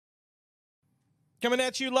Coming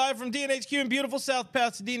at you live from DNHQ in beautiful South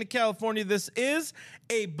Pasadena, California. This is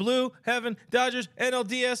a Blue Heaven Dodgers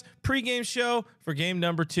NLDS pregame show for game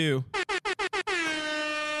number 2.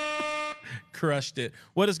 Crushed it.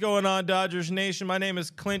 What is going on, Dodgers Nation? My name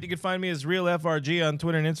is Clint. You can find me as Real FRG on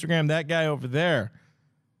Twitter and Instagram. That guy over there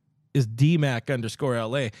is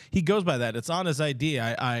DMAC_LA. He goes by that. It's on his ID.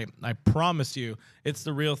 I promise you, it's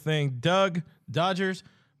the real thing. Doug, Dodgers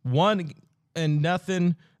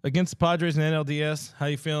 1-0 against the Padres and NLDS. How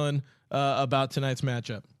you feeling about tonight's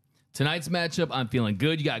matchup? Tonight's matchup, I'm feeling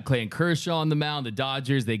good. You got Clint and Kershaw on the mound. The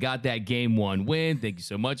Dodgers, they got that game 1 win. Thank you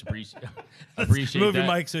so much. Appreciate Move that.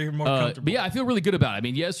 your mic so you're more comfortable. But yeah, I feel really good about it. I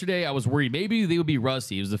mean, yesterday I was worried maybe they would be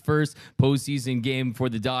rusty. It was the first postseason game for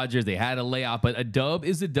the Dodgers. They had a layoff, but a dub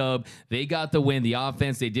is a dub. They got the win. The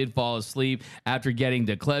offense, they did fall asleep after getting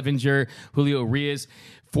to Clevenger. Julio Urias,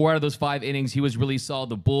 4 out of those 5 innings, he was really solid.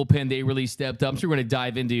 The bullpen, they really stepped up. I'm sure we're going to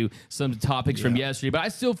dive into some topics from yesterday, but I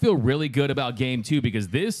still feel really good about game 2 because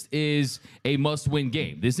this is a must-win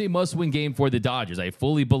game. This is a must-win game for the Dodgers. I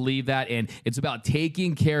fully believe that, and it's about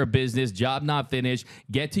taking care of business, job not finished.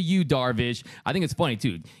 Get to you, Darvish. I think it's funny,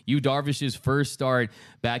 too. You, Darvish's first start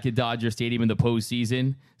back at Dodger Stadium in the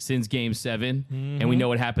postseason since Game 7, and we know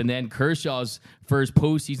what happened then. Kershaw's first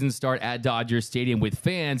postseason start at Dodger Stadium with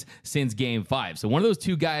fans since Game 5. So one of those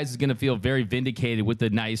two guys is going to feel very vindicated with the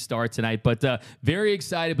nice start tonight, but very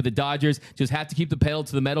excited. But the Dodgers just have to keep the pedal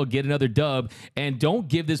to the metal, get another dub, and don't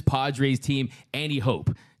give this Padres team any hope.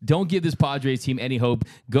 Don't give this Padres team any hope.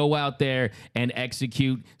 Go out there and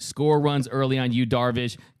execute. Score runs early on you,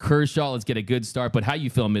 Darvish. Kershaw, let's get a good start. But how you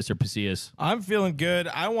feeling, Mr. Pasillas? I'm feeling good.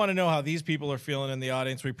 I want to know how these people are feeling in the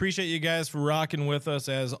audience. We appreciate you guys for rocking with us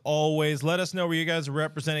as always. Let us know where you guys are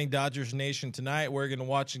representing Dodgers Nation tonight. We're going to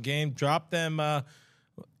watch the game. Drop them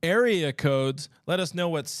area codes. Let us know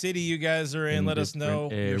what city you guys are in. Let us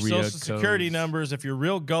know your social security numbers if you're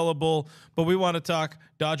real gullible. But we want to talk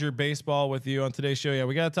Dodger baseball with you on today's show. Yeah,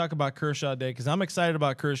 we got to talk about Kershaw Day because I'm excited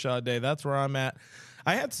about Kershaw Day. That's where I'm at.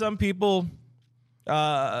 I had some people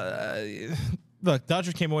look,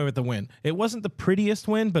 Dodgers came away with the win. It wasn't the prettiest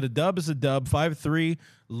win, but a dub is a dub. 5-3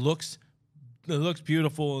 looks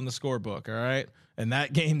beautiful in the scorebook, all right? And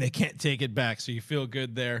that game, they can't take it back, so you feel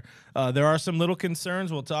good there. There are some little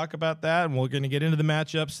concerns. We'll talk about that, and we're going to get into the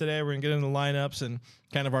matchups today. We're going to get into the lineups and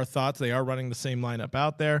kind of our thoughts. They are running the same lineup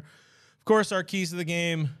out there. Of course, our keys to the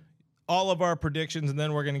game, all of our predictions, and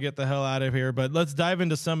then we're going to get the hell out of here. But let's dive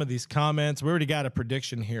into some of these comments. We already got a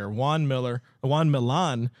prediction here. Juan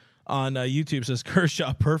Milan on YouTube says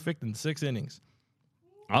Kershaw perfect in 6 innings.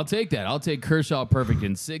 I'll take that. I'll take Kershaw perfect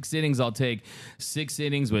in 6 innings. I'll take 6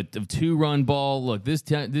 innings with a 2-run ball. Look, this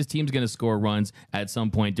team's going to score runs at some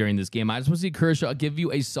point during this game. I just want to see Kershaw give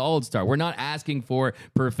you a solid start. We're not asking for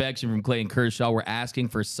perfection from Clayton Kershaw. We're asking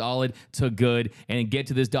for solid to good and get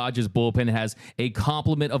to this Dodgers bullpen. It has a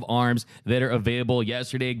complement of arms that are available.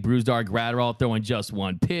 Yesterday, Brusdar Graterol throwing just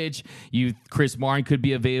 1 pitch. Chris Martin could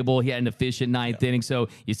be available. He had an efficient 9th inning. So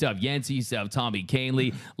you still have Yancey, you still have Tommy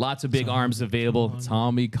Kahnle. Lots of big arms available.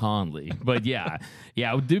 Tommy Conley. But yeah,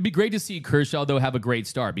 it'd be great to see Kershaw, though, have a great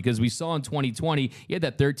start because we saw in 2020, he had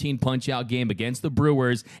that 13 punch-out game against the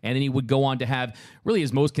Brewers, and then he would go on to have really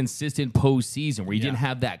his most consistent postseason where he didn't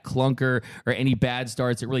have that clunker or any bad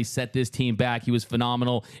starts that really set this team back. He was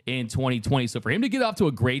phenomenal in 2020. So for him to get off to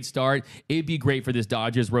a great start, it'd be great for this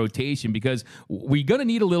Dodgers rotation because we're going to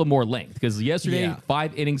need a little more length because yesterday,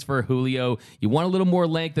 5 innings for Julio. You want a little more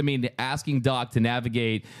length. I mean, asking Doc to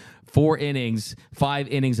navigate 4 innings, 5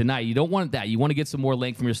 innings a night. You don't want that. You want to get some more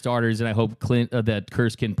length from your starters, and I hope Clint that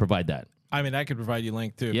Kers can provide that. I mean, I could provide you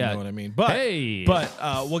length too, if you know what I mean. But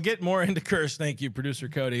we'll get more into Kers. Thank you, producer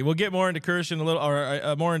Cody. We'll get more into Kers in a little,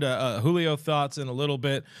 or more into Julio thoughts in a little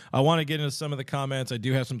bit. I want to get into some of the comments. I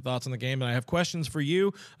do have some thoughts on the game, and I have questions for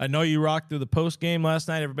you. I know you rocked through the post game last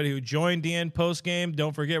night. Everybody who joined in post game,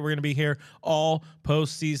 don't forget we're going to be here all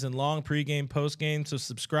postseason long, pregame, post game. So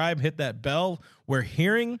subscribe, hit that bell. We're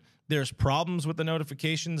hearing there's problems with the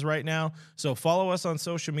notifications right now. So follow us on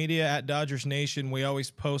social media at Dodgers Nation. We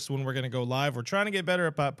always post when we're going to go live. We're trying to get better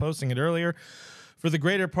about posting it earlier. For the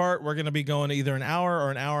greater part, we're going to be going either an hour or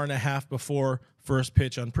an hour and a half before first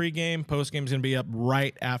pitch on pregame. Postgame is going to be up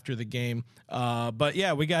right after the game. But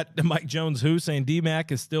yeah, we got Mike Jones who saying D-Mac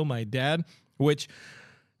is still my dad, which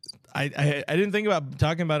I didn't think about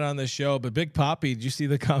talking about it on this show, but Big Papi, did you see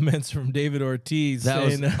the comments from David Ortiz? That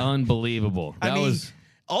was unbelievable.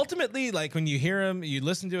 Ultimately, like when you hear him, you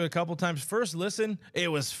listen to it a couple times. First listen, it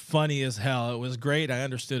was funny as hell. It was great. I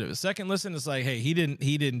understood it. The second listen, it's like, hey, he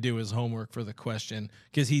didn't do his homework for the question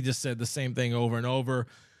because he just said the same thing over and over.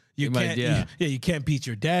 You can't beat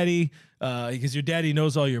your daddy because your daddy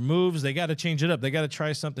knows all your moves. They got to change it up. They got to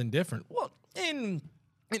try something different. Well, in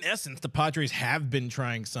essence, the Padres have been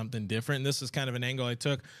trying something different. This is kind of an angle I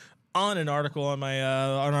took on an article on my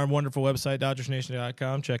on our wonderful website,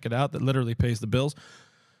 DodgersNation.com. Check it out. That literally pays the bills.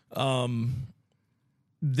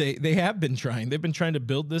 They have been trying. They've been trying to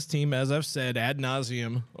build this team, as I've said ad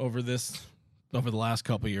nauseum over the last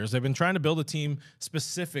couple of years. They've been trying to build a team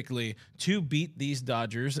specifically to beat these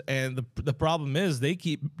Dodgers, and the problem is they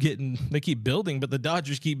keep building, but the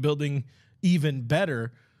Dodgers keep building even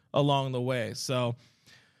better along the way. So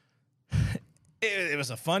it was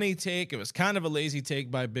a funny take. It was kind of a lazy take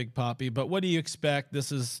by Big Papi, but what do you expect?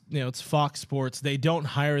 This is, it's Fox Sports. They don't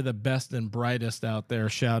hire the best and brightest out there.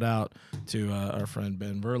 Shout out to our friend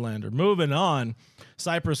Ben Verlander. Moving on,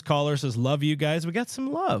 Cypress Caller says, love you guys. We got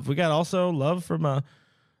some love. We got also love from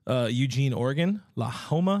Eugene, Oregon, La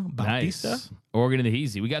Homa Bautista. Nice. Oregon and the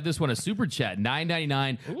Heezy. We got this one, a super chat,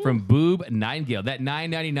 $9.99 from Boob Nightingale. That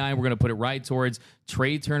 $9.99, we're going to put it right towards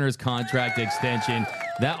Trey Turner's contract extension.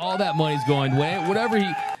 All that money's going away. Whatever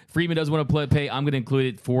Freeman doesn't want to pay, I'm going to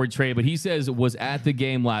include it for Trey. But he says, was at the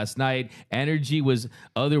game last night. Energy was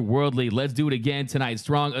otherworldly. Let's do it again tonight.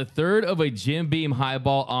 Strong. A third of a Jim Beam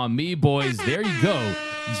highball on me, boys. There you go.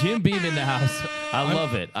 Jim Beam in the house. I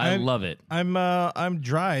love it. I love it. I'm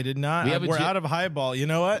dry. Did not. We're out of highball. You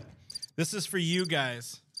know what? This is for you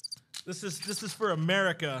guys. This is for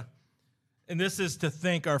America. And this is to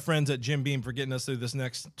thank our friends at Jim Beam for getting us through this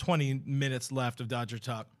next 20 minutes left of Dodger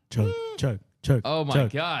Talk. Chug. Oh, my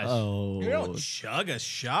gosh. You don't chug a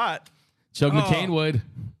shot. Chug McCain would.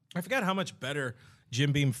 I forgot how much better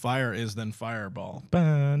Jim Beam Fire is than Fireball.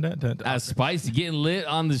 Spicy, getting lit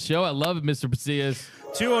on the show. I love it, Mr. Pasillas.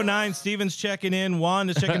 209, Steven's checking in. Juan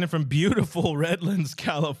is checking in from beautiful Redlands,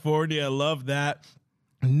 California. I love that.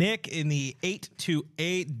 Nick in the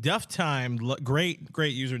 828 Duff Time, great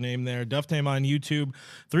username there. Duff Time on YouTube,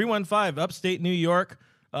 315 upstate New York.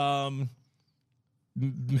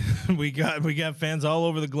 We got fans all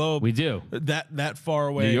over the globe. We do that far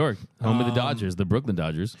away. New York, home of the Dodgers, the Brooklyn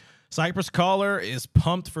Dodgers. Cypress Caller is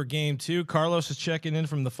pumped for game 2. Carlos is checking in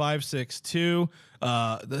from the 562.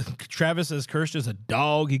 Travis says Kershaw's a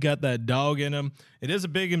dog. He got that dog in him. It is a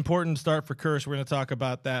big, important start for Kersh. We're going to talk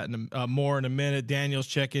about that more in a minute. Daniel's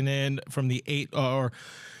checking in from the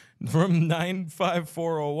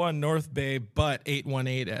 95401 North Bay, but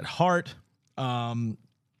 818 at Hart.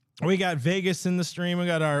 We got Vegas in the stream. We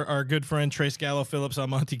got our good friend Trace Gallo Phillips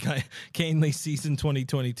on Monty Canely season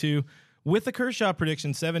 2022. With the Kershaw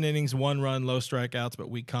prediction, 7 innings, 1 run, low strikeouts,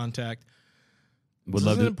 but weak contact. This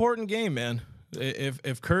is an important game, man.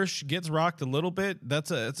 If Kersh gets rocked a little bit,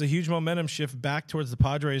 it's a huge momentum shift back towards the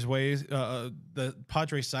Padres ways, the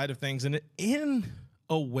Padres side of things. And in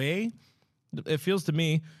a way, it feels to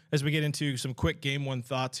me, as we get into some quick game 1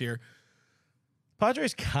 thoughts here,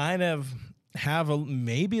 Padres kind of have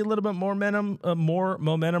maybe a little bit more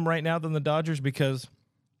momentum right now than the Dodgers, because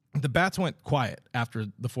the bats went quiet after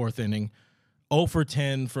the 4th inning. 0 for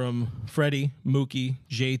 10 from Freddie, Mookie,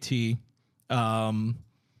 JT.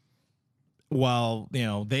 While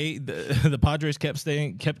the Padres kept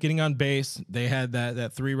getting on base. They had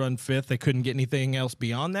that 3-run 5th. They couldn't get anything else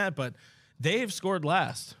beyond that, but they've scored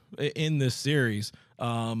last in this series.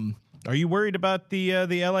 Are you worried about the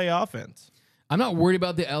LA offense? I'm not worried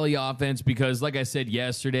about the LA offense because, like I said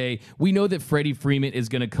yesterday, we know that Freddie Freeman is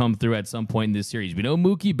going to come through at some point in this series. We know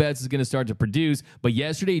Mookie Betts is going to start to produce, but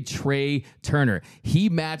yesterday, Trey Turner, he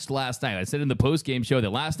matched last night. I said in the postgame show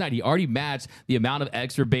that last night he already matched the amount of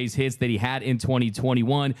extra base hits that he had in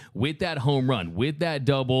 2021 with that home run, with that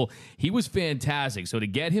double. He was fantastic. So to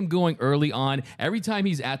get him going early on, every time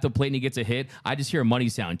he's at the plate and he gets a hit, I just hear a money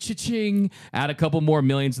sound. Cha-ching! Add a couple more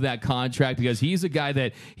millions to that contract because he's a guy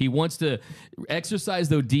that he wants to exercise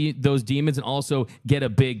those demons and also get a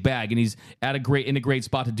big bag, and he's in a great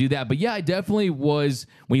spot to do that. But yeah, I definitely was.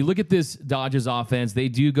 When you look at this Dodgers offense, they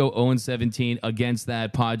do go 0-17 against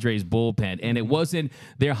that Padres bullpen, and it wasn't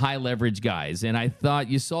their high leverage guys. And I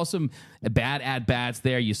thought you saw some bad at bats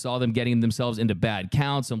there. You saw them getting themselves into bad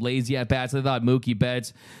counts, some lazy at bats. I thought Mookie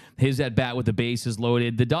Betts, his at bat with the bases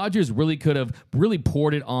loaded. The Dodgers really could have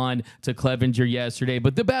poured it on to Clevenger yesterday,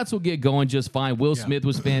 but the bats will get going just fine. Will Smith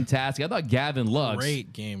was fantastic. I thought Gavin Lux.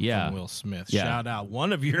 Great game from Will Smith. Yeah. Shout out.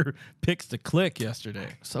 One of your picks to click yesterday.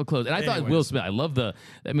 So close. And I thought Will Smith, I love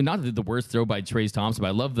not the worst throw by Trace Thompson, but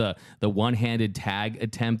I love the one-handed tag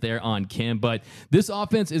attempt there on Kim. But this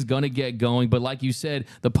offense is going to get going. But like you said,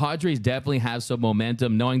 the Padres definitely have some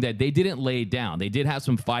momentum, knowing that they didn't lay it down. They did have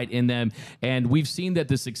some fight in them. And we've seen that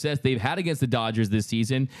the success success they've had against the Dodgers this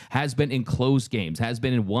season has been in close games, has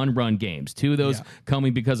been in one-run games. 2 of those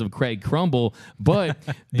coming because of Craig Crumble. But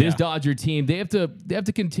this Dodger team, they have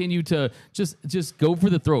to continue to just go for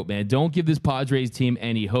the throat, man. Don't give this Padres team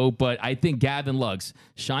any hope. But I think Gavin Lux,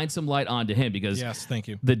 shine some light onto him, because thank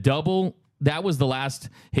you. The double, that was the last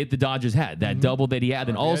hit the Dodgers had, that double that he had.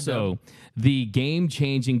 And also the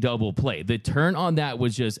game-changing double play. The turn on that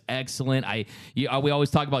was just excellent. We always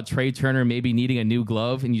talk about Trey Turner maybe needing a new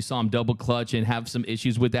glove, and you saw him double clutch and have some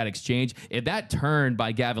issues with that exchange. If that turn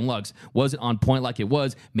by Gavin Lux wasn't on point like it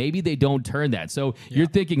was, maybe they don't turn that. So you're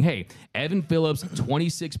thinking, hey, Evan Phillips,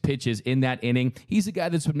 26 pitches in that inning. He's a guy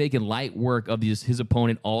that's been making light work of his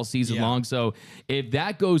opponent all season long. So if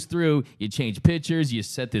that goes through, you change pitchers, you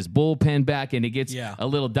set this bullpen back, and it gets a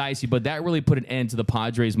little dicey. But that really put an end to the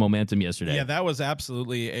Padres' momentum yesterday. Yeah, that was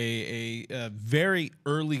absolutely a very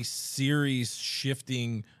early series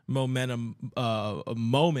shifting momentum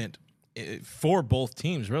moment for both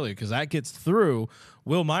teams, really, because that gets through.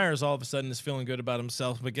 Will Myers all of a sudden is feeling good about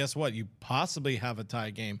himself, but guess what? You possibly have a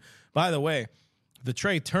tie game. By the way, the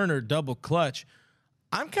Trey Turner double clutch,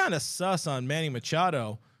 I'm kind of sus on Manny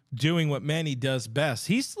Machado doing what Manny does best.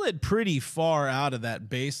 He slid pretty far out of that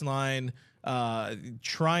baseline,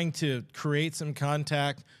 trying to create some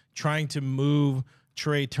contact, trying to move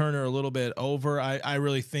Trey Turner a little bit over. I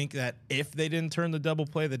really think that if they didn't turn the double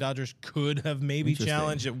play, the Dodgers could have maybe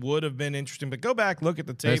challenged. It would have been interesting. But go back, look at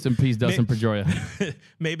the tape. Rest in peace, Dustin Pedroia.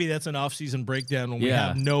 Maybe that's an off-season breakdown when we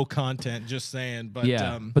have no content, just saying. But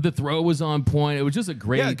but the throw was on point. It was just a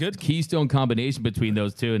great good keystone combination between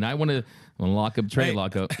those two. And I want to lock up Trey.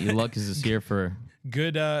 Luck is here for...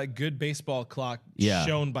 Good baseball clock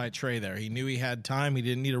shown by Trey there. He knew he had time. He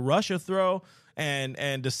didn't need to rush a throw.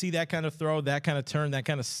 And to see that kind of throw, that kind of turn, that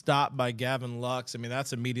kind of stop by Gavin Lux, I mean,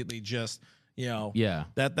 that's immediately just,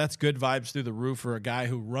 that's good vibes through the roof for a guy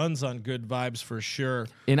who runs on good vibes for sure.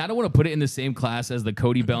 And I don't want to put it in the same class as the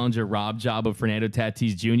Cody Bellinger rob job of Fernando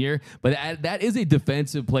Tatis Jr., but that is a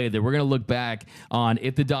defensive play that we're going to look back on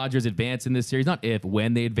if the Dodgers advance in this series, not if,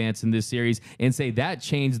 when they advance in this series, and say that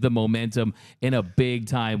changed the momentum in a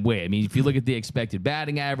big-time way. I mean, if you look at the expected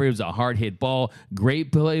batting average, it was a hard-hit ball,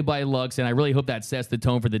 great play by Lux, and I really hope that sets the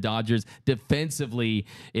tone for the Dodgers defensively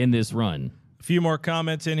in this run. A few more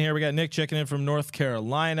comments in here. We got Nick checking in from North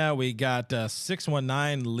Carolina. We got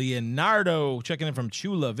 619 Leonardo checking in from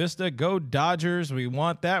Chula Vista. Go Dodgers. We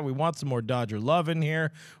want that. We want some more Dodger love in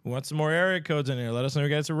here. We want some more area codes in here. Let us know you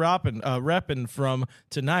guys are repping from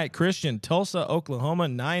tonight. Christian, Tulsa, Oklahoma,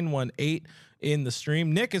 918 in the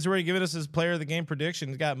stream. Nick is already giving us his player of the game prediction.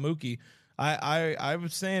 He's got Mookie. I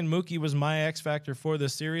was saying Mookie was my X factor for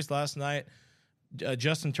this series last night.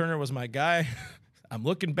 Justin Turner was my guy. I'm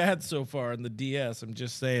looking bad so far in the DS. I'm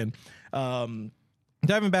just saying. Diving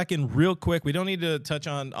back in real quick, we don't need to touch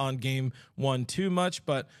on game 1 too much,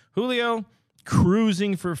 but Julio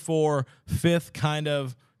cruising for 4, 5th kind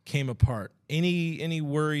of came apart. Any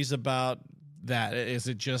worries about that? Is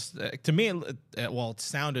it just to me? It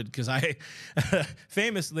sounded, because I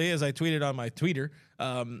famously, as I tweeted on my Twitter,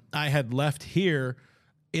 I had left here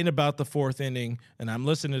in about the 4th inning, and I'm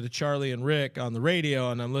listening to Charlie and Rick on the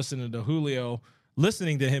radio, and I'm listening to Julio,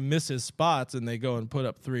 listening to him miss his spots, and they go and put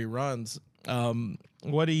up 3 runs.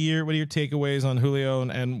 What are your takeaways on Julio,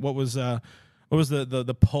 and what was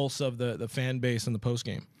the pulse of the fan base in the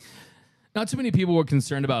postgame? Not too many people were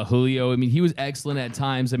concerned about Julio. I mean, he was excellent at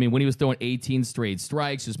times. I mean, when he was throwing 18 straight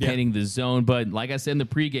strikes, just painting the zone. But like I said in the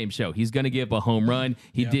pregame show, he's going to give a home run.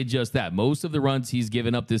 He did just that. Most of the runs he's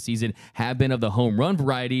given up this season have been of the home run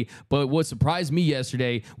variety. But what surprised me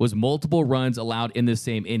yesterday was multiple runs allowed in the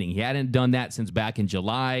same inning. He hadn't done that since back in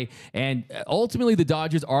July. And ultimately, the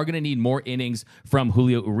Dodgers are going to need more innings from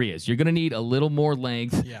Julio Urias. You're going to need a little more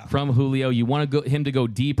length from Julio. You want him to go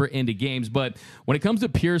deeper into games. But when it comes to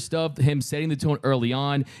pure stuff, him setting the tone early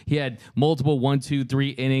on. He had multiple 1, 2, 3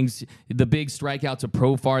 innings. The big strikeout to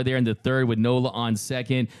Profar there in the 3rd with Nola on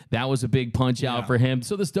 2nd. That was a big punch out for him.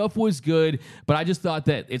 So the stuff was good, but I just thought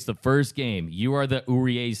that it's the first game. You are the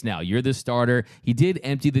Urias now. You're the starter. He did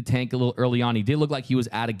empty the tank a little early on. He did look like he was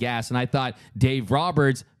out of gas, and I thought Dave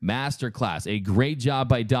Roberts, masterclass. A great job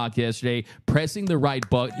by Doc yesterday, pressing the right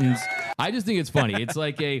buttons. I just think it's funny. It's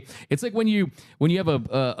like when you have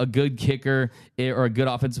a good kicker or a good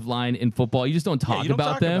offensive line in football, you just don't talk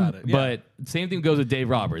about them. But same thing goes with Dave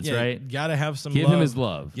Roberts, right? Got to have some Give love. him his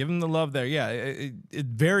love. Give him the love there. Yeah, it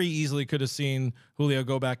very easily could have seen Julio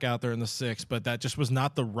go back out there in the 6th, but that just was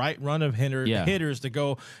not the right run of hitters to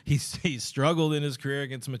go. He struggled in his career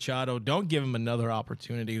against Machado. Don't give him another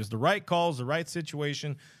opportunity. It was the right calls, the right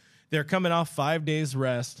situation. They're coming off 5 days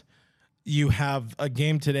rest. you have a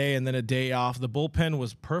game today and then a day off. The bullpen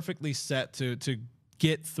was perfectly set to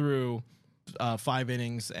get through 5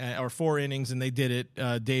 innings or 4 innings, and they did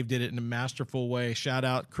it. Dave did it in a masterful way. Shout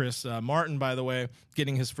out Chris Martin, by the way,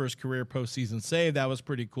 getting his first career postseason save. That was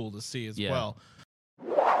pretty cool to see as well.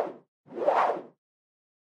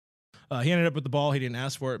 He ended up with the ball. He didn't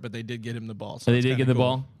ask for it, but they did get him the ball. So they did get the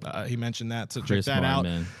ball? He mentioned that, so Chris check that Martin, out.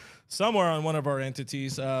 Man. Somewhere on one of our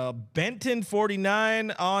entities.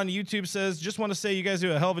 Benton49 on YouTube says, just want to say you guys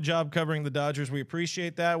do a hell of a job covering the Dodgers. We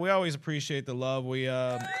appreciate that. We always appreciate the love. We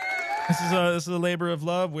this is a labor of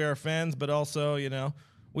love. We are fans, but also,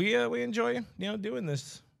 we enjoy, doing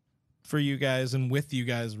this for you guys and with you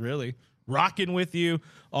guys, really. Rocking with you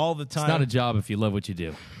all the time. It's not a job if you love what you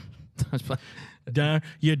do.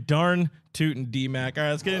 You darn tootin' D-Mac. All right,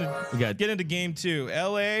 let's get into game 2.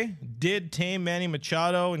 L.A. did tame Manny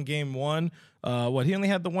Machado in game 1. He only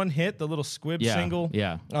had the one hit, the little squib single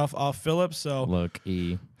off Phillips. So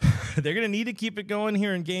they're going to need to keep it going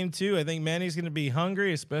here in game 2. I think Manny's going to be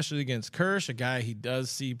hungry, especially against Kersh, a guy he does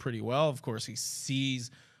see pretty well. Of course, he sees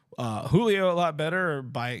Julio a lot better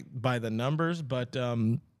by the numbers, but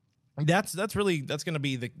that's going to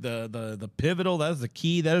be the pivotal. That is the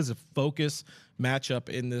key. That is a focus matchup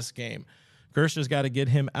in this game. Kershaw's got to get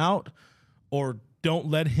him out, or don't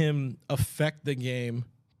let him affect the game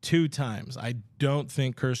 2 times. I don't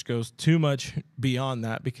think Kersh goes too much beyond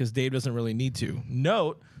that because Dave doesn't really need to.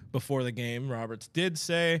 Note, before the game, Roberts did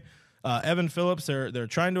say Evan Phillips, they're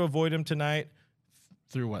trying to avoid him tonight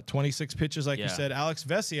through 26 pitches, like you said. Alex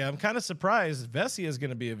Vesia, I'm kind of surprised Vesia is going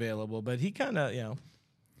to be available, but he kind of,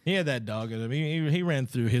 he had that dog in him. He ran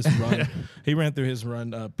through his run. He ran through his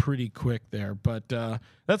run pretty quick there. But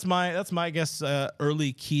that's my guess.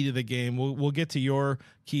 Early key to the game. We'll get to your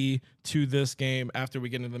key to this game after we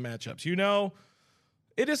get into the matchups.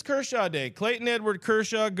 It is Kershaw Day. Clayton Edward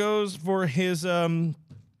Kershaw goes for his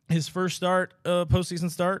first postseason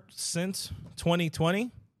start since 2020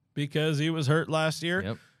 because he was hurt last year.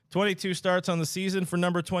 Yep. 22 starts on the season for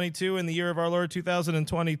number 22 in the year of our Lord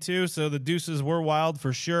 2022. So the deuces were wild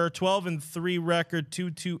for sure. 12-3 record,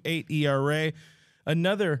 2.28 ERA.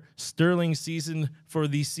 Another sterling season for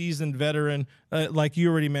the seasoned veteran. Like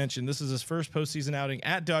you already mentioned, this is his first postseason outing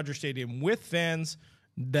at Dodger Stadium with fans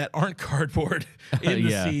that aren't cardboard in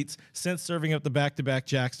the seats since serving up the back-to-back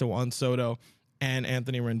jacks to Juan Soto and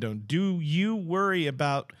Anthony Rendon. Do you worry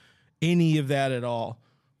about any of that at all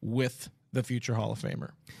with the future Hall of Famer?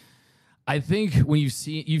 I think when you've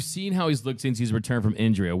seen how he's looked since he's returned from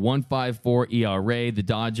injury, a 1.54 ERA. The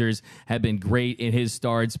Dodgers have been great in his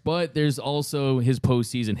starts, but there's also his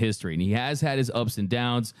postseason history, and he has had his ups and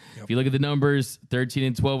downs. Yep. If you look at the numbers,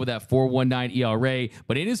 13-12 with that 4.19 ERA,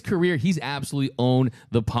 but in his career, he's absolutely owned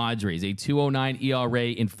the Padres. A 2.09 ERA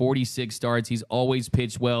in 46 starts. He's always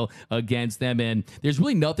pitched well against them, and there's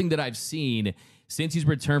really nothing that I've seen since he's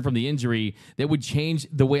returned from the injury that would change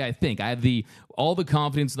the way I think. I have all the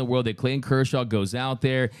confidence in the world that Clayton Kershaw goes out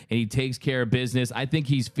there and he takes care of business. I think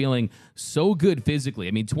he's feeling so good physically.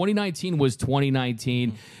 I mean, 2019 was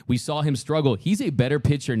 2019. We saw him struggle. He's a better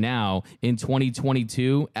pitcher now in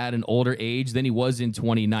 2022 at an older age than he was in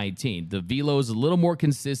 2019. The velo is a little more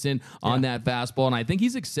consistent on that fastball, and I think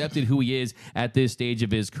he's accepted who he is at this stage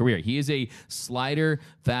of his career. He is a slider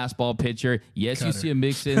fastball pitcher. Yes, Cutter. You see him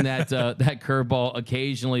mix in that curveball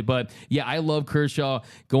occasionally, but yeah, I love Kershaw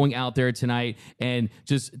going out there tonight and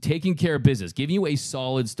just taking care of business, giving you a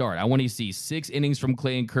solid start. I want to see 6 innings from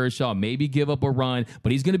Clayton Kershaw, maybe give up a run,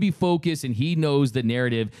 but he's going to be focused, and he knows the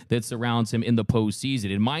narrative that surrounds him in the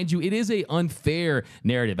postseason. And mind you, it is a unfair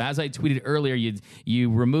narrative. As I tweeted earlier,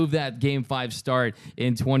 you remove that Game 5 start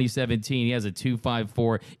in 2017. He has a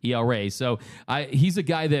 2.54 ERA. So he's a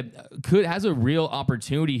guy that has a real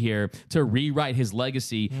opportunity here to rewrite his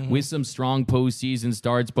legacy with some strong postseason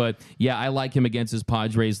starts. But yeah, I like him against his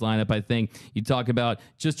Padres lineup. I think you talk about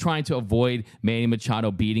just trying to avoid Manny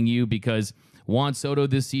Machado beating you, because Juan Soto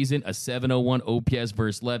this season, a 7.01 OPS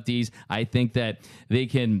versus lefties. I think that they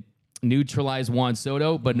can neutralize Juan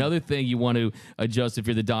Soto. But another thing you want to adjust if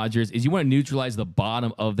you're the Dodgers is you want to neutralize the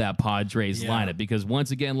bottom of that Padres lineup, because once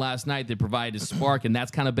again last night they provided a spark, and that's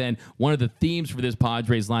kind of been one of the themes for this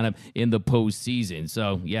Padres lineup in the postseason.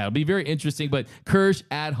 So yeah, it'll be very interesting. But Kersh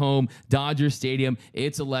at home, Dodger Stadium,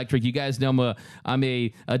 it's electric. You guys know I'm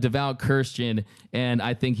a devout Christian, and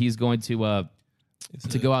I think he's going to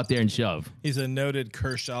go out there and shove. He's a noted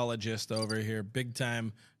Kershawologist over here, big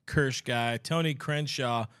time Kersh guy. Tony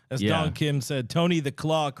Crenshaw, as Don Kim said, Tony the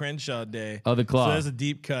Claw Crenshaw Day. Oh, the Claw. So that's a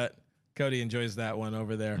deep cut. Cody enjoys that one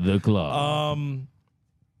over there. The Claw.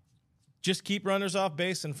 Just keep runners off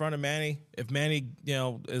base in front of Manny. If Manny,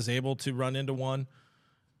 is able to run into one,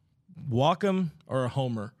 walk him or a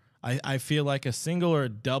homer. I feel like a single or a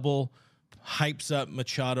double hypes up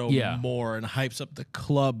Machado more and hypes up the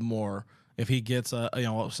club more if he gets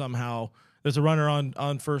somehow there's a runner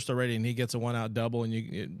on first already and he gets a 1-out double and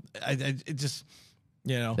it just.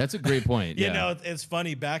 That's a great point. It's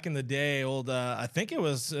funny. Back in the day, I think it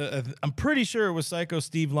was. I'm pretty sure it was Psycho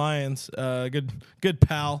Steve Lyons, good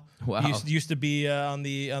pal. Wow. Used to be on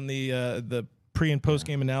the pre and post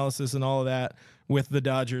game analysis and all of that with the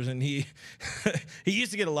Dodgers, and he he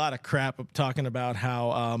used to get a lot of crap talking about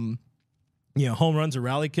how home runs are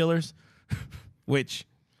rally killers, which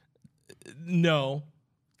no,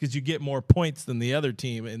 because you get more points than the other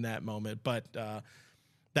team in that moment, but.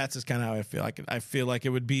 That's just kind of how I feel. I feel like it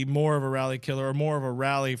would be more of a rally killer or more of a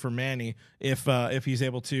rally for Manny if he's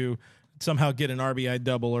able to somehow get an RBI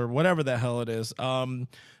double or whatever the hell it is.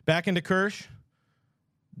 Back into Kersh,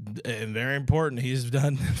 and very important. He's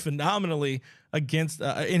done phenomenally against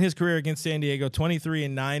in his career against San Diego.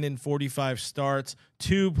 23-9 in 45 starts,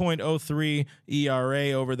 2.03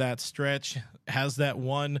 ERA over that stretch. Has that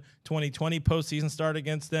 2020 postseason start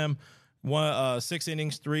against them. 6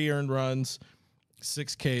 innings, 3 earned runs.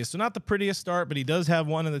 6 Ks. So not the prettiest start, but he does have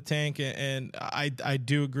one in the tank, and I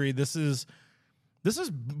do agree. This is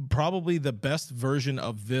probably the best version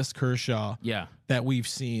of this Kershaw that we've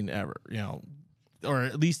seen ever, or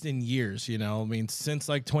at least in years, I mean, since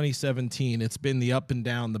like 2017, it's been the up and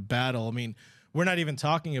down, the battle. I mean, we're not even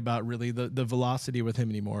talking about really the velocity with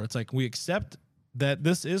him anymore. It's like we accept that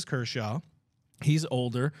this is Kershaw. He's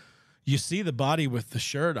older. You see the body with the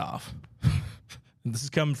shirt off. This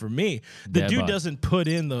is coming from me. The dude doesn't put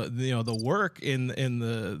in the work in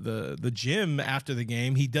the gym after the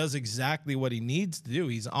game. He does exactly what he needs to do.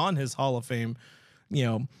 He's on his Hall of Fame,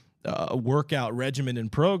 workout regimen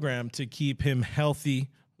and program to keep him healthy,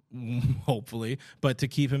 hopefully, but to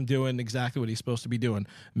keep him doing exactly what he's supposed to be doing,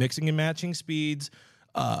 mixing and matching speeds,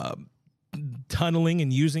 tunneling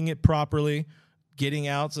and using it properly, getting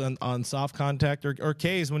outs on soft contact or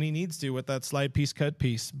Ks when he needs to with that slide piece, cut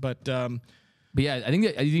piece, but. But yeah, I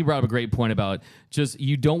think you brought up a great point about just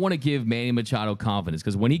you don't want to give Manny Machado confidence,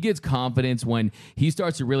 because when he gets confidence, when he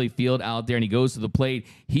starts to really field out there and he goes to the plate,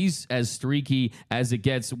 he's as streaky as it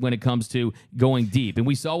gets when it comes to going deep. And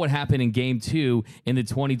we saw what happened in Game 2 in the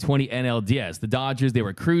 2020 NLDS. The Dodgers, they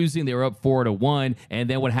were cruising, they were up 4-1, and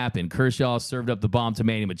then what happened? Kershaw served up the bomb to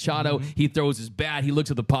Manny Machado. Mm-hmm. He throws his bat. He looks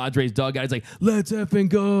at the Padres dugout. He's like, "Let's effing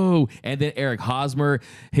go!" And then Eric Hosmer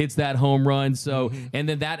hits that home run. So, and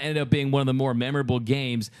then that ended up being one of the more memorable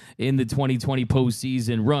games in the 2020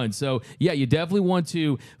 postseason run. So, yeah, you definitely want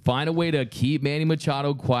to find a way to keep Manny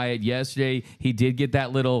Machado quiet. Yesterday, he did get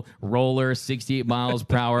that little roller, 68 miles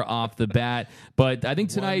per hour off the bat. But I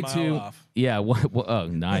think tonight, too. Off. Yeah. Oh,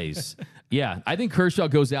 nice. Yeah, I think Kershaw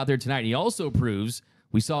goes out there tonight. And he also proves,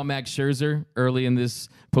 we saw Max Scherzer early in this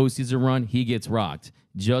postseason run. He gets rocked.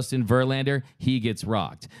 Justin Verlander, he gets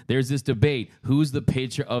rocked. There's this debate, who's the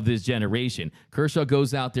pitcher of this generation? Kershaw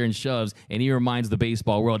goes out there and shoves, and he reminds the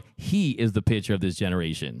baseball world he is the pitcher of this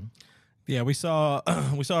generation. Yeah, we saw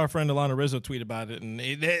our friend Alana Rizzo tweet about it, and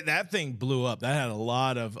that thing blew up. That had a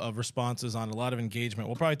lot of responses on, a lot of engagement.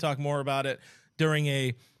 We'll probably talk more about it during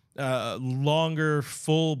a longer,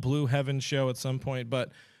 full Blue Heaven show at some point,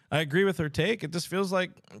 but I agree with her take. It just feels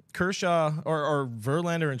like Kershaw or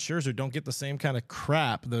Verlander and Scherzer don't get the same kind of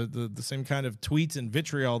crap, the same kind of tweets and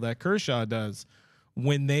vitriol that Kershaw does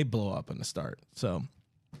when they blow up in the start. So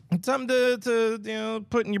it's something to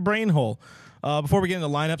put in your brain hole. Before we get into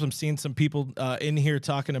lineups, I'm seeing some people in here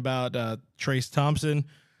talking about Trace Thompson.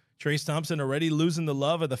 Trace Thompson already losing the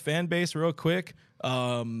love of the fan base real quick.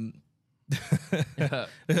 A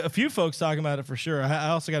few folks talking about it for sure. I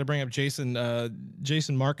also got to bring up Jason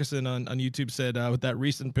Markison on YouTube said with that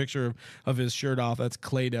recent picture of his shirt off, that's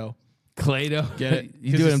Clay-Doh. Clay-Doh? Get it?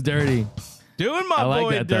 You doing him dirty. Doing my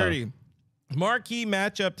boy dirty. Though. Marquee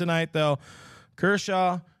matchup tonight, though.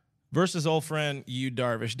 Kershaw versus old friend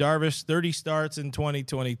Darvish. Darvish, 30 starts in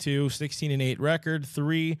 2022, 16-8 record,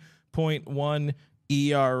 3.1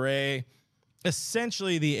 ERA.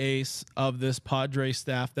 Essentially the ace of this Padres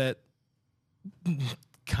staff that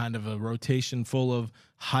kind of a rotation full of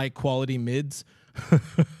high quality mids.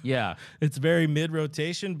 Yeah, it's very mid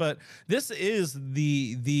rotation, but this is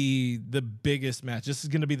the biggest match. This is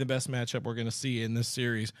going to be the best matchup we're going to see in this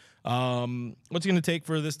series. What's it going to take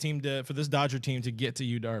for this Dodger team to get to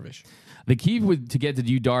Darvish? The key to get to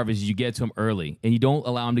Darvish is you get to him early, and you don't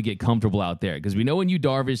allow him to get comfortable out there. Because we know when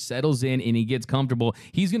Darvish settles in and he gets comfortable,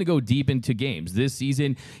 he's going to go deep into games. This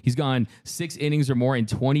season, he's gone 6 innings or more in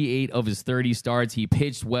 28 of his 30 starts. He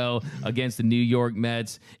pitched well against the New York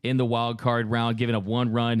Mets in the wild card round, giving up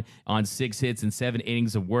 1 run on 6 hits and 7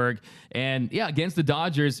 innings of work. And yeah, against the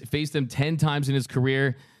Dodgers, faced them 10 times in his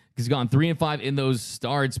career. He's gone 3-5 in those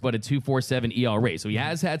starts, but a 2.47 ERA. So he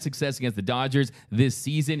has had success against the Dodgers this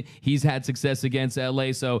season. He's had success against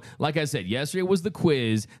LA. So, like I said, yesterday was the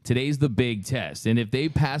quiz. Today's the big test. And if they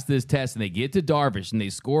pass this test and they get to Darvish and they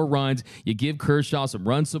score runs, you give Kershaw some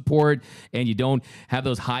run support, and you don't have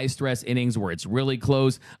those high-stress innings where it's really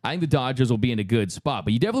close, I think the Dodgers will be in a good spot.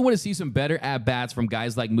 But you definitely want to see some better at-bats from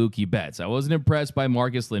guys like Mookie Betts. I wasn't impressed by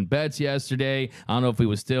Marcus Lynn Betts yesterday. I don't know if he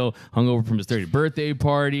was still hungover from his 30th birthday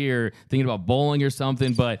party or thinking about bowling or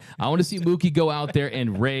something, but I want to see Mookie go out there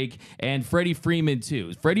and rake, and Freddie Freeman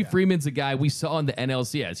too. Freddie Freeman's a guy we saw in the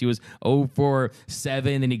NLCS. He was 0 for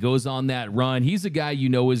 7, and he goes on that run. He's a guy you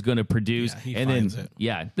know is going to produce.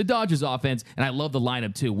 The Dodgers offense, and I love the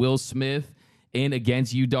lineup too. Will Smith in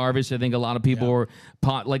against Yu Darvish. I think a lot of people were,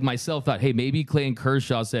 like myself, thought, hey, maybe Clayton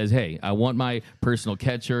Kershaw says, hey, I want my personal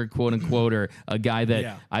catcher, quote unquote, or a guy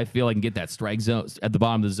that I feel I can get that strike zone at the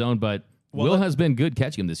bottom of the zone, but Will has been good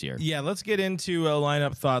catching him this year. Yeah, let's get into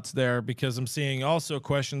lineup thoughts there, because I'm seeing also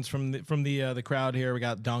questions from the crowd here. We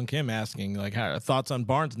got Don Kim asking thoughts on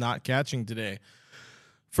Barnes not catching today.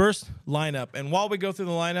 First lineup, and while we go through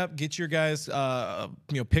the lineup, get your guys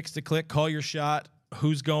picks to click, call your shot.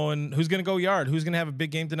 Who's going to go yard? Who's going to have a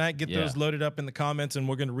big game tonight? Get those loaded up in the comments, and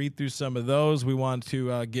we're going to read through some of those. We want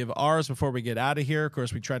to give ours before we get out of here. Of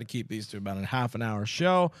course, we try to keep these to about a half an hour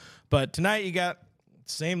show, but tonight you got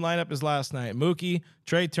same lineup as last night. Mookie,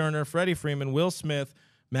 Trey Turner, Freddie Freeman, Will Smith,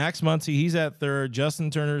 Max Muncy, he's at third.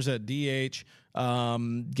 Justin Turner's at DH.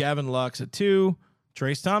 Gavin Lux at 2.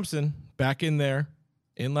 Trace Thompson back in there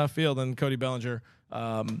in left field. And Cody Bellinger,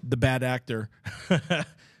 the bad actor,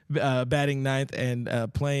 batting 9th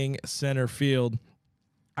and playing center field.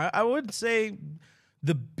 I would say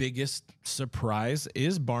the biggest surprise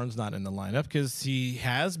is Barnes not in the lineup, because he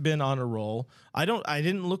has been on a roll. I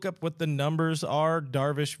didn't look up what the numbers are,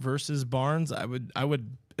 Darvish versus Barnes. I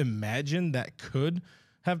would imagine that could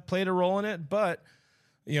have played a role in it, but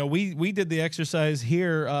we did the exercise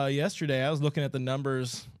here yesterday. I was looking at the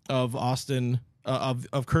numbers of Austin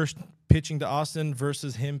of Kirsch pitching to Austin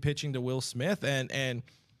versus him pitching to Will Smith, and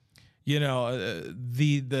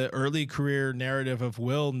the early career narrative of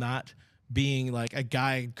Will not being like a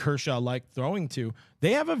guy Kershaw liked throwing to.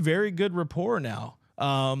 They have a very good rapport now.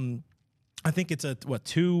 I think it's he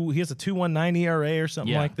has a 2.19 ERA or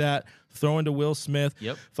something like that, throwing to Will Smith.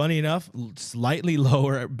 Yep. Funny enough, slightly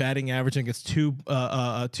lower batting average. I think it's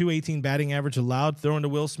 218 batting average allowed throwing to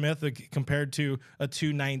Will Smith compared to a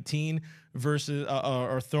 219 versus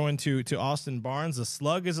or throwing to Austin Barnes. The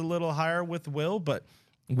slug is a little higher with Will, but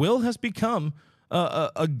Will has become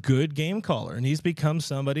a good game caller, and he's become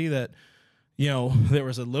somebody that, there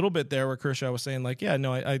was a little bit there where Kershaw was saying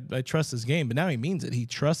I trust his game, but now he means it. He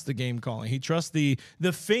trusts the game calling. He trusts the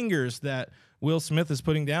fingers that Will Smith is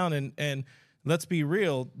putting down. And let's be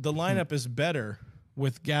real, the lineup is better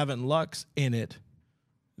with Gavin Lux in it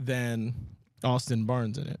than Austin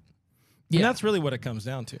Barnes in it. Yeah. And that's really what it comes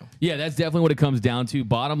down to. Yeah, that's definitely what it comes down to.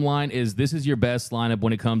 Bottom line is this is your best lineup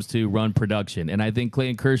when it comes to run production. And I think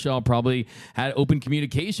Clayton Kershaw probably had open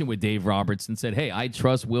communication with Dave Roberts and said, hey, I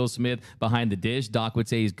trust Will Smith behind the dish. Doc would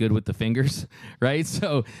say he's good with the fingers, right?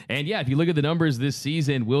 So, and yeah, if you look at the numbers this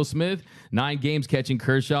season, Will Smith, 9 games catching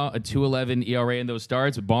Kershaw, a 2.11 ERA in those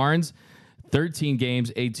starts. Barnes, 13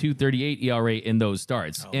 games, a 2.38 ERA in those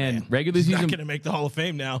starts. Regular season, he's not going to make the Hall of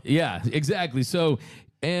Fame now. Yeah, exactly. So,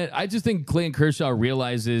 and I just think Clayton Kershaw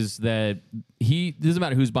realizes that he doesn't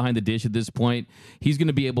matter who's behind the dish at this point. He's going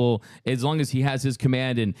to be able, as long as he has his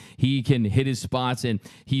command and he can hit his spots and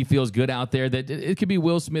he feels good out there, that it could be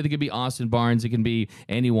Will Smith, it could be Austin Barnes, it can be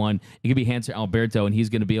anyone, it could be Hanser Alberto, and he's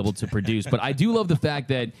going to be able to produce. But I do love the fact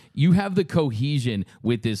that you have the cohesion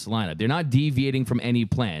with this lineup. They're not deviating from any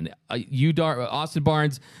plan. Austin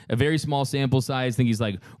Barnes, a very small sample size. I think he's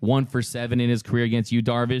like 1 for 7 in his career against Yu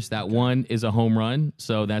Darvish. That one is a home run,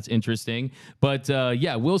 so that's interesting. But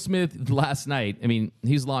Will Smith last night, I mean,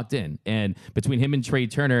 he's locked in. And between him and Trey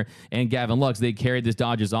Turner and Gavin Lux, they carried this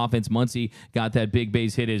Dodgers offense. Muncy got that big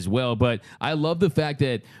base hit as well. But I love the fact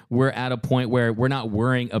that we're at a point where we're not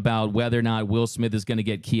worrying about whether or not Will Smith is going to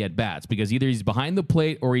get key at bats, because either he's behind the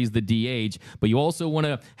plate or he's the DH. But you also want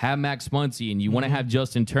to have Max Muncy and you want to have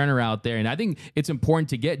Justin Turner out there. And I think it's important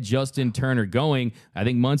to get Justin Turner going. I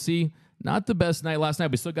think Muncy, not the best night last night,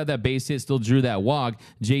 but still got that base hit, still drew that walk.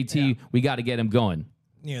 JT, we got to get him going.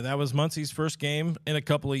 Yeah, that was Muncy's first game in a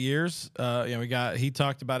couple of years. He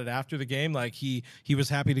talked about it after the game, like he was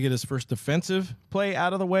happy to get his first defensive play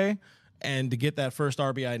out of the way, And to get that first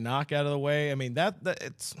RBI knock out of the way, I mean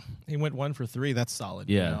he went 1 for 3. That's solid.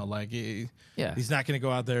 Yeah, he's not going to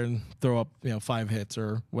go out there and throw up 5 hits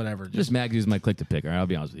or whatever. Just mad because my click to picker. I'll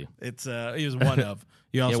be honest with you. It's he was one of.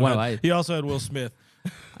 He also had Will Smith.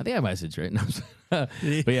 I think I might have said right now.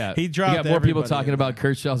 But yeah, he dropped. You got more people talking about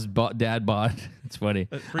Kershaw's dad bod. It's funny.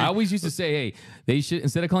 I always used to say, hey, they should,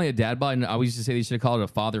 instead of calling it a dad bod, I always used to say they should have called it a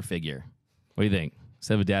father figure. What do you think?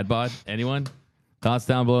 Instead of a dad bod? Anyone? Thoughts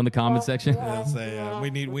down below in the comment section.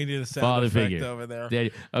 We need a sound father effect figure over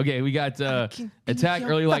there. Okay, we got attack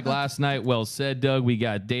early like last night. Well said, Doug. We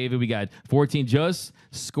got David. We got 14. Just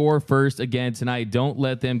score first again tonight. Don't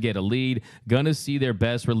let them get a lead. Gonna see their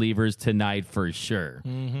best relievers tonight for sure.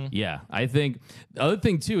 Mm-hmm. Yeah, I think the other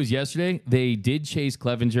thing too is yesterday they did chase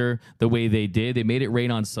Clevenger the way they did. They made it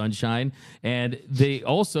rain on sunshine, and they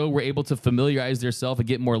also were able to familiarize themselves and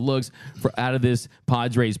get more looks out of this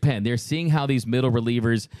Padres pen. They're seeing how these middle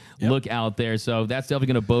relievers look out there, so that's definitely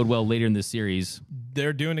going to bode well later in the series.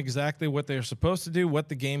 They're doing exactly what they're supposed to do, what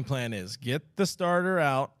the game plan is. Get the starter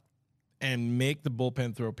out and make the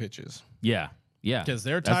bullpen throw pitches. Yeah. Because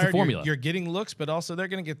they're tired. The formula. You're getting looks, but also they're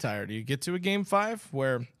going to get tired. You get to a game 5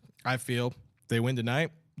 where I feel they win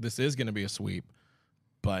tonight, this is going to be a sweep.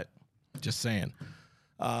 But just saying.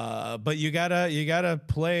 But you gotta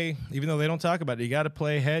play, even though they don't talk about it. You gotta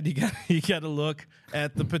play ahead. You gotta look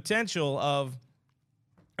at the potential of.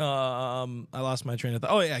 I lost my train of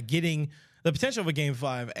thought. Oh yeah, getting the potential of a game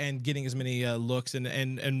 5 and getting as many looks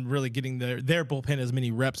and really getting their bullpen as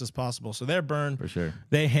many reps as possible. So they're burned for sure.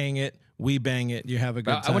 They hang it. We bang it. You have a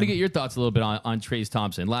good time. I want to get your thoughts a little bit on Trayce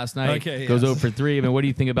Thompson. Last night goes 0 for 3. I mean, what do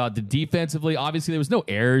you think about the defensively? Obviously, there was no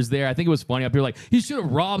errors there. I think it was funny up here. Like, he should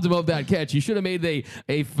have robbed him of that catch. He should have made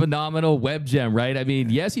a phenomenal web gem, right? I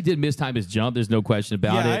mean, yes, he did mistime his jump. There's no question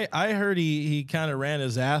about it. I heard he kind of ran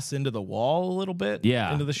his ass into the wall a little bit.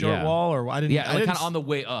 Yeah. Into the short wall. Or I didn't. Yeah, kind of on the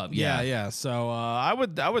way up. Yeah. So I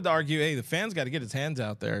would argue, hey, the fans got to get his hands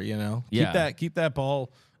out there, Keep that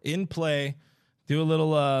ball in play. Do a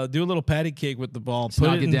little patty cake with the ball.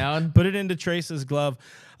 Knock it down. Put it into Trace's glove.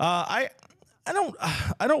 I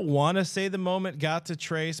don't want to say the moment got to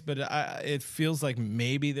Trayce, but it feels like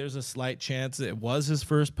maybe there's a slight chance it was his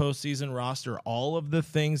first postseason roster. All of the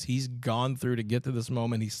things he's gone through to get to this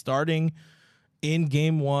moment. He's starting in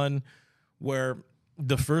game 1, where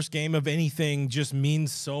the first game of anything just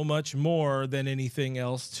means so much more than anything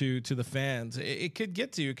else to the fans. It could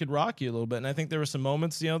get to you. It could rock you a little bit. And I think there were some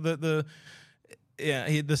moments, the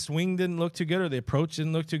swing didn't look too good, or the approach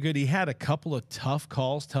didn't look too good. He had a couple of tough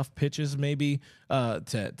calls, tough pitches, maybe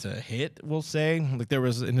to hit. We'll say, like there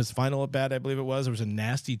was in his final at bat, I believe it was. There was a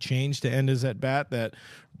nasty change to end his at bat that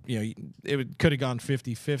it could have gone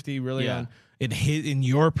 50-50. Really, on it hit in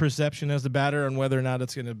your perception as the batter on whether or not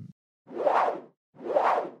it's going to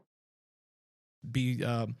be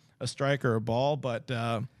a strike or a ball. But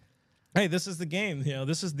hey, this is the game.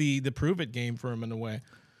 This is the prove it game for him in a way.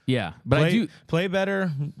 Yeah, but I do play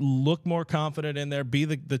better, look more confident in there, be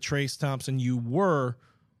the Trayce Thompson you were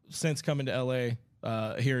since coming to LA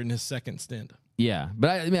here in his second stint. Yeah, but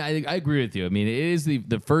I agree with you. I mean, it is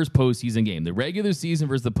the first postseason game. The regular season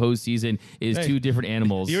versus the postseason is two different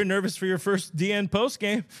animals. You're nervous for your first DN post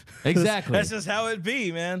game. Exactly. That's just how it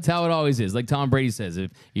be, man. That's how it always is. Like Tom Brady says,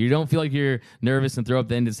 if you don't feel like you're nervous and throw up,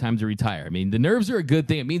 then it's time to retire. I mean, the nerves are a good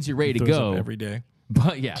thing. It means you're ready to go every day.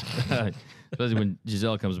 But yeah. Especially when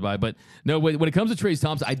Giselle comes by. But no, when it comes to Trayce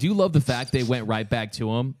Thompson, I do love the fact they went right back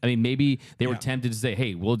to him. I mean, maybe they were tempted to say,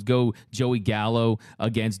 hey, we'll go Joey Gallo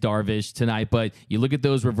against Darvish tonight. But you look at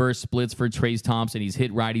those reverse splits for Trayce Thompson. He's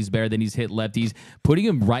hit righties better than he's hit lefties. Putting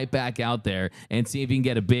him right back out there and see if he can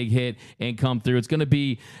get a big hit and come through. It's going to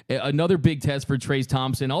be another big test for Trayce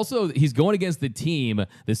Thompson. Also, he's going against the team,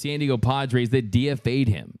 the San Diego Padres, that DFA'd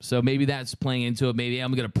him. So maybe that's playing into it. Maybe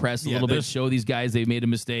I'm going to press a little bit, show these guys they made a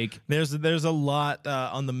mistake. There's a lot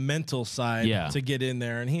on the mental side to get in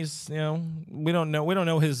there, and he's we don't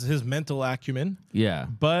know his mental acumen. Yeah,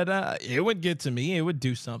 but it would get to me. It would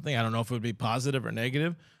do something. I don't know if it would be positive or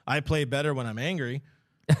negative. I play better when I'm angry.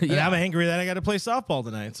 And I'm angry that I got to play softball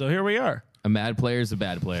tonight. So here we are. A mad player is a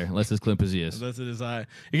bad player, unless it's Clint Pazias. Unless it is I.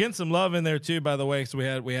 You're getting some love in there too, by the way. So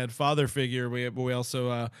we had father figure. We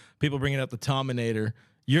also people bringing up the Tominator.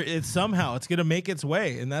 It's gonna make its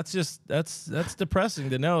way, and that's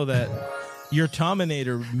depressing to know that your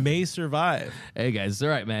Tominator may survive. Hey guys, it's all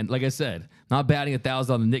right, man. Like I said, not batting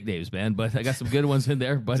 1,000 on the nicknames, man, but I got some good ones in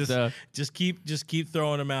there. But just keep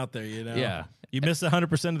throwing them out there, Yeah. You miss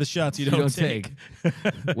 100% of the shots you don't take.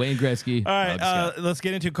 Wayne Gretzky. All right, let's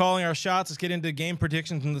get into calling our shots. Let's get into game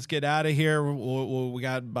predictions, and let's get out of here. We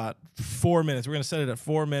got about 4 minutes. We're going to set it at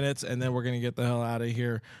 4 minutes, and then we're going to get the hell out of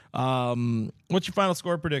here. What's your final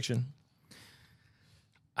score prediction?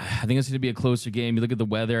 I think it's going to be a closer game. You look at the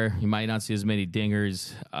weather, you might not see as many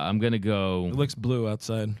dingers. I'm going to go. It looks blue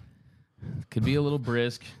outside. Could be a little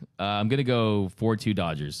brisk. I'm going to go 4-2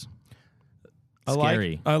 Dodgers.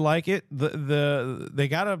 Scary. I like it. They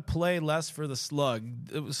got to play less for the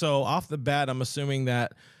slug. So off the bat, I'm assuming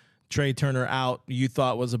that Trey Turner out you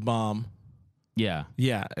thought was a bomb. Yeah.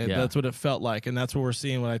 That's what it felt like, and that's what we're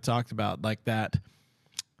seeing. What I talked about, like that.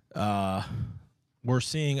 We're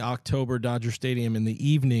seeing October Dodger Stadium in the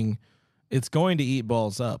evening. It's going to eat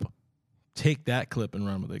balls up. Take that clip and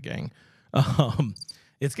run with it, gang.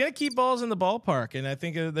 It's going to keep balls in the ballpark, and I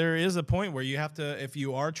think there is a point where you have to, if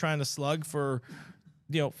you are trying to slug for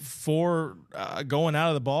going out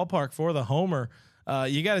of the ballpark for the homer,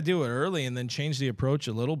 you got to do it early and then change the approach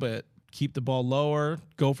a little bit. Keep the ball lower,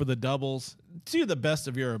 go for the doubles to the best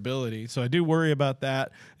of your ability. So I do worry about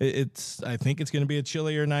that. I think it's going to be a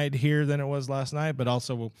chillier night here than it was last night, but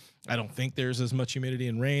also I don't think there's as much humidity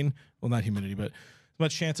and rain. Well, not humidity, but as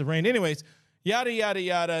much chance of rain. Anyways, yada, yada,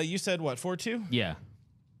 yada. You said what, 4-2? Yeah.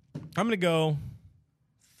 I'm going to go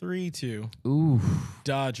 3-2. Ooh.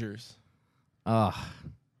 Dodgers.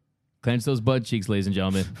 Clench those butt cheeks, ladies and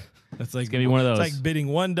gentlemen. That's like, it's going to be one of those. It's like bidding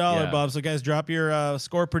 $1, Bob. So, guys, drop your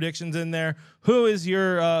score predictions in there. Who's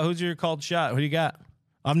your called shot? Who do you got?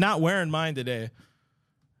 I'm not wearing mine today.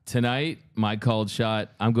 Tonight, my called shot,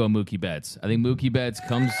 I'm going Mookie Betts. I think Mookie Betts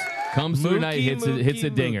comes through tonight, hits a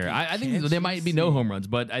dinger. I think there might be no home runs,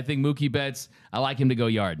 but I think Mookie Betts, I like him to go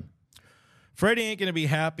yard. Freddie ain't going to be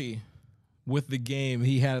happy with the game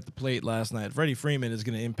he had at the plate last night. Freddie Freeman is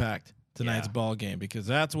going to impact tonight's ball game because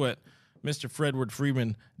that's what Mr. Fredward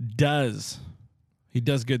Freeman does. He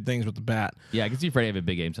does good things with the bat. Yeah, I can see Freddie have a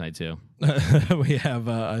big game tonight, too. We have,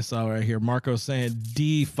 I saw right here, Marco saying,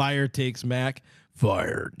 D, fire takes Mac.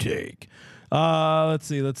 Fire take. Let's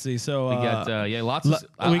see. So we got, lots of,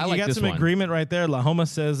 I like got this some one. Agreement right there. Lahoma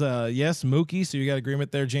says, yes, Mookie. So you got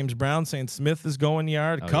agreement there. James Brown saying Smith is going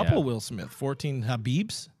yard. Will Smith. 14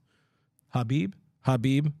 Habib.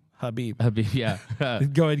 Yeah.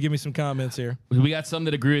 Go ahead, give me some comments here. We got some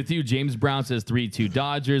that agree with you. James Brown says 3-2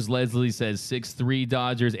 Dodgers. Leslie says 6-3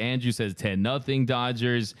 Dodgers. Andrew says 10-0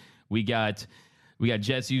 Dodgers. We got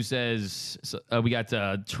Jets, who says, we got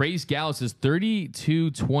Trace Gallo says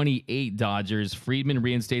 32-28 Dodgers. Friedman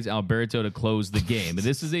reinstates Alberto to close the game.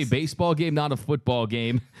 This is a baseball game, not a football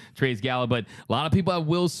game, Trace Gallo, but a lot of people have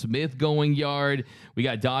Will Smith going yard. We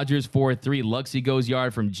got Dodgers 4-3. Luxie goes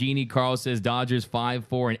yard from Jeannie. Carl says Dodgers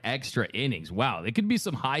 5-4 and extra innings. Wow, there could be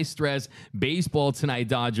some high-stress baseball tonight,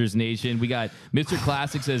 Dodgers Nation. We got Mr.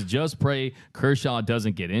 Classic says just pray Kershaw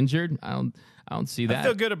doesn't get injured. I don't see that. I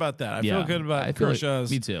feel good about that. I feel good about Kershaw's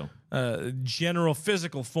me too. General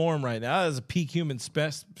physical form right now. As a peak human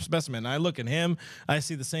specimen. I look at him, I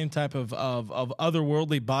see the same type of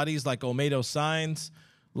otherworldly bodies like Olmedo Signs,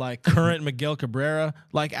 like current Miguel Cabrera,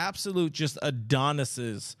 like absolute just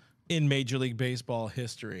Adonises in Major League Baseball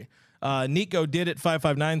history. Nico did it.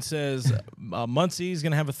 559 says Muncie's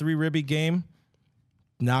going to have a 3-ribby game.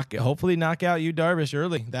 Hopefully knock out you Darvish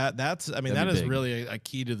early. That is really a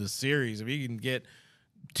key to the series. If you can get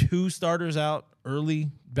 2 starters out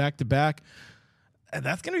early back to back,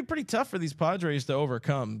 that's going to be pretty tough for these Padres to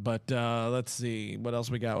overcome. But let's see what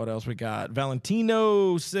else we got.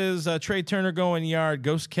 Valentino says Trey Turner going yard.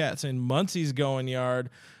 Ghost Cats and Muncie's going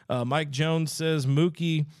yard. Mike Jones says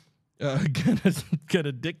Mookie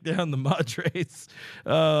gonna dick down the Padres.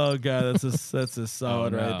 Oh god, that's a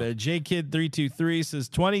solid right there. J Kid 323 says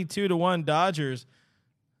 22-1 Dodgers.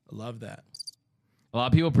 I love that. A lot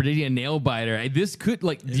of people predicting a nail biter. This could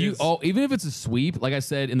even if it's a sweep, like I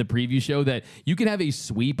said in the preview show, that you can have a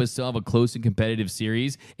sweep but still have a close and competitive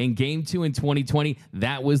series. In Game 2 in 2020,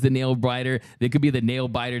 that was the nail biter. There could be the nail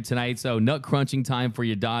biter tonight. So nut crunching time for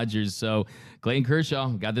your Dodgers. So Clayton Kershaw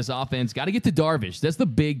got this offense. Got to get to Darvish. That's the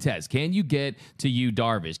big test. Can you get to you,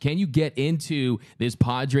 Darvish? Can you get into this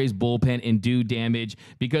Padres bullpen and do damage?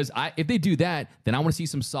 Because if they do that, then I want to see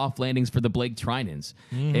some soft landings for the Blake Trinans.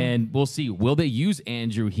 Mm-hmm. And we'll see. Will they use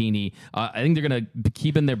Andrew Heaney? I think they're going to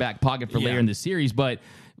keep in their back pocket for later in the series, but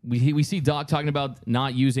we see Doc talking about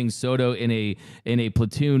not using Soto in a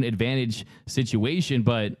platoon advantage situation,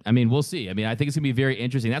 but I mean, we'll see. I mean, I think it's gonna be very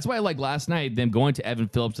interesting. That's why I like last night them going to Evan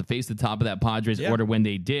Phillips to face the top of that Padres order when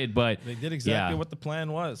they did. But they did exactly what the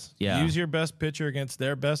plan was. Yeah. Use your best pitcher against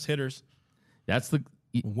their best hitters. That's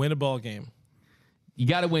win a ball game. You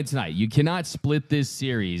got to win tonight. You cannot split this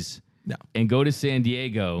series and go to San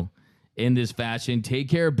Diego in this fashion. Take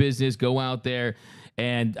care of business. Go out there.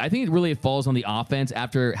 And I think it falls on the offense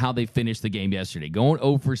after how they finished the game yesterday. Going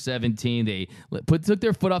 0 for 17, they took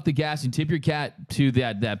their foot off the gas, and tip your cap to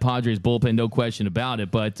that Padres bullpen, no question about it.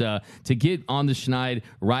 But to get on the schneid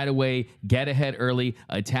right away, get ahead early,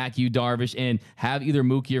 attack you, Darvish, and have either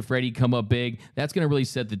Mookie or Freddie come up big, that's going to really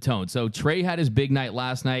set the tone. So Trey had his big night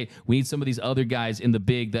last night. We need some of these other guys in the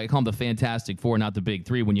big, I call them the Fantastic Four, not the big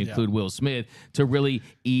three when you include Will Smith, to really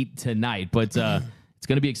eat tonight. But it's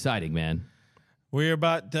going to be exciting, man. We're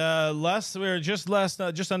about just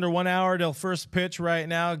under 1 hour till first pitch right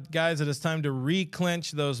now. Guys, it is time to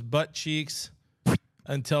re-clench those butt cheeks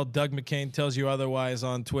until Doug McCain tells you otherwise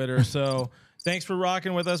on Twitter. So thanks for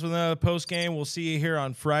rocking with us with another post game. We'll see you here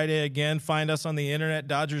on Friday again. Find us on the internet,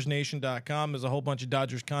 DodgersNation.com. There's a whole bunch of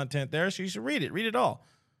Dodgers content there, so you should read it. Read it all.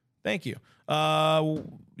 Thank you.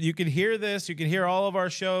 You can hear this. You can hear all of our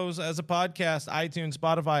shows as a podcast, iTunes,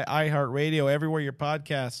 Spotify, iHeartRadio, everywhere your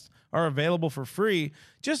podcasts are available for free.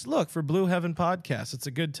 Just look for Blue Heaven Podcast. It's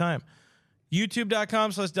a good time.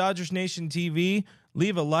 YouTube.com/DodgersNationTV.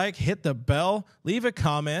 Leave a like, hit the bell, leave a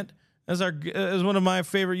comment. As one of my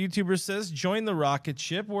favorite YouTubers says, join the rocket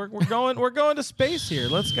ship. We're going to space here.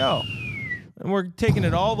 Let's go. And we're taking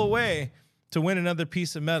it all the way to win another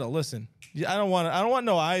piece of metal. Listen, I don't want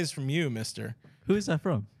no eyes from you, mister. Who is that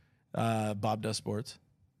from? Bob Does Sports.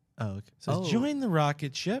 Oh, okay. Says, join the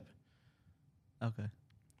rocket ship. Okay.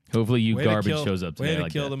 Hopefully garbage shows up today. Way to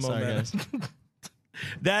kill the momentum.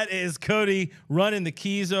 That is Cody running the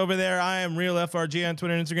keys over there. I am Real FRG on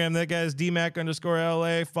Twitter and Instagram. That guy is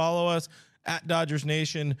DMAC_LA. Follow us at Dodgers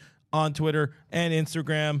Nation on Twitter and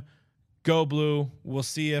Instagram. Go Blue. We'll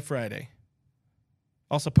see you Friday.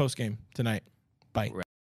 Also post game tonight. Bye.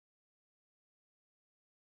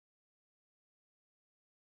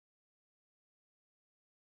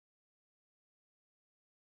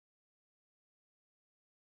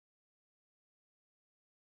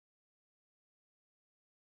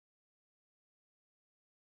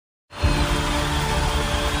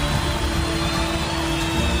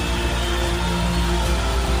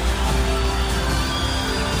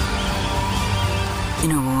 In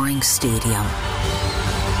a roaring stadium,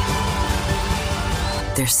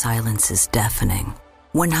 their silence is deafening.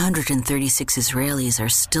 136 Israelis are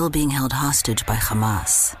still being held hostage by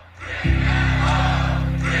Hamas.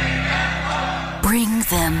 Bring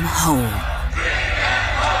them home.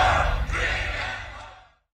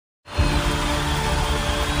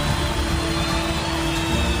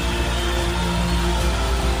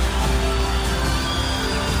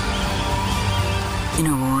 In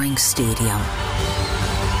a roaring stadium,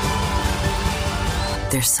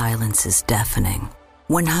 their silence is deafening.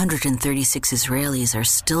 136 Israelis are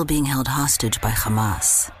still being held hostage by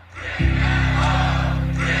Hamas.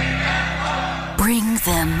 Bring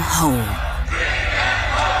them home.